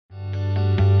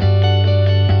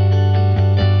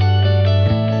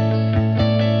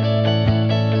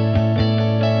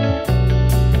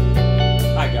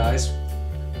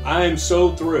I am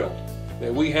so thrilled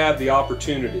that we have the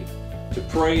opportunity to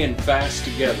pray and fast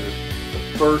together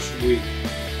the first week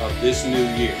of this new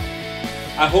year.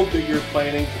 I hope that you're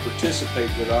planning to participate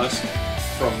with us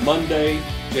from Monday,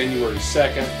 January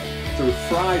 2nd through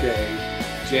Friday,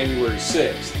 January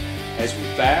 6th, as we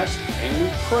fast and we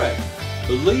pray,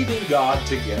 believing God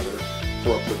together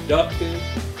for a productive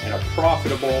and a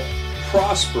profitable,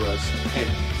 prosperous, and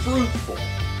fruitful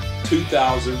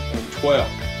 2012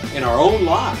 in our own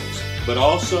lives, but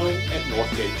also at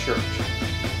Northgate Church.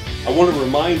 I want to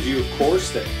remind you, of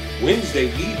course, that Wednesday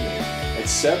evening at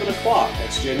 7 o'clock,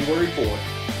 that's January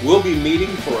 4th, we'll be meeting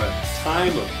for a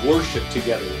time of worship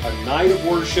together, a night of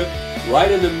worship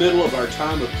right in the middle of our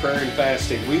time of prayer and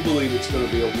fasting. We believe it's going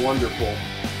to be a wonderful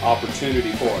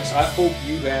opportunity for us. I hope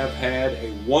you have had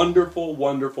a wonderful,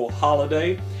 wonderful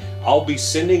holiday. I'll be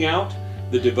sending out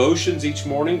the devotions each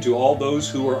morning to all those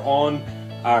who are on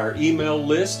our email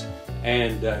list,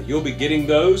 and you'll be getting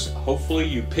those. Hopefully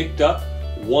you picked up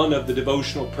one of the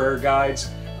devotional prayer guides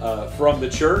from the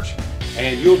church,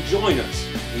 and you'll join us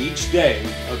each day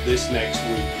of this next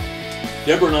week.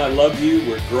 Deborah and I love you.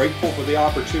 We're grateful for the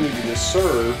opportunity to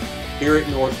serve here at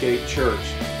Northgate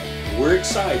Church. We're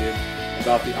excited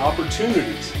about the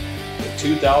opportunities that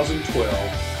 2012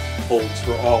 holds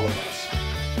for all of us.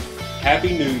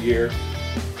 Happy New Year,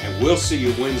 and we'll see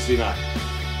you Wednesday night.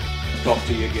 Talk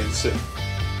to you again soon.